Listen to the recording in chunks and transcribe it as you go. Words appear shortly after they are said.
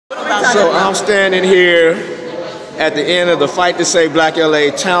So I'm standing here at the end of the Fight to Save Black LA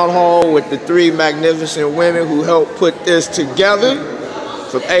Town Hall with the three magnificent women who helped put this together.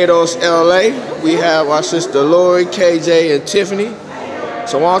 From ADOS LA, we have our sister Lorri, KJ, and Tiffany.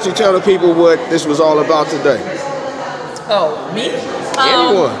 So why don't you tell the people what this was all about today? Oh, me?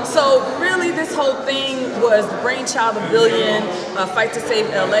 Anyone. So really this whole thing was the brainchild of Billion, Fight to Save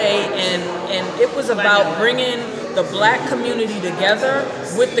LA, and it was about bringing the black community together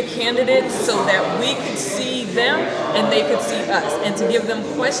with the candidates so that we could see them and they could see us, and to give them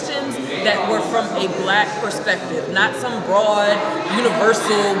questions that were from a black perspective, not some broad,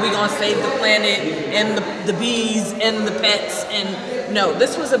 universal, we gonna save the planet and the bees and the pets, and no,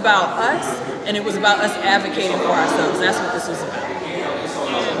 this was about us, and it was about us advocating for ourselves. That's what this was about.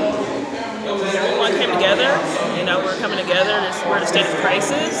 Everyone came together, we're coming together, we're in a state of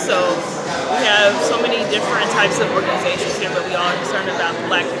crisis, so we have so many different types of organizations here, but we all are concerned about the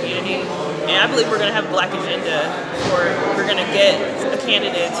black community, and I believe we're going to have a black agenda, or we're going to get a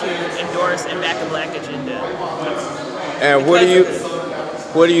candidate to endorse and back a black agenda. And what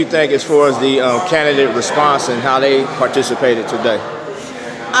do you think as far as the candidate response and how they participated today?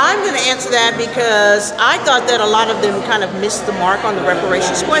 I'm going to answer that because I thought that a lot of them kind of missed the mark on the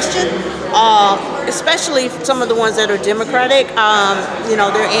reparations question, especially some of the ones that are Democratic.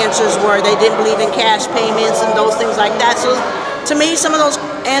 Their answers were they didn't believe in cash payments and those things like that. So to me, some of those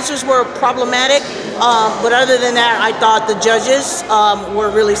answers were problematic. But other than that, I thought the judges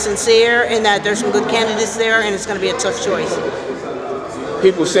were really sincere in that there's some good candidates there and it's going to be a tough choice.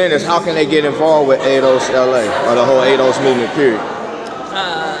 People saying this, how can they get involved with ADOS LA or the whole ADOS movement period?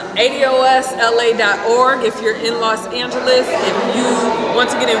 ADOSLA.org if you're in Los Angeles. If you want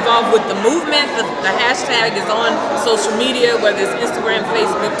to get involved with the movement, the hashtag is on social media, whether it's Instagram,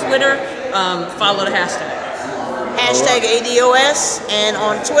 Facebook, Twitter. Follow the hashtag. Hashtag ADOS, and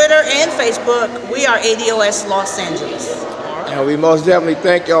on Twitter and Facebook, we are ADOS Los Angeles. And we most definitely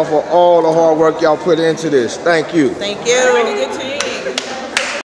thank y'all for all the hard work y'all put into this. Thank you. Thank you. Good to you.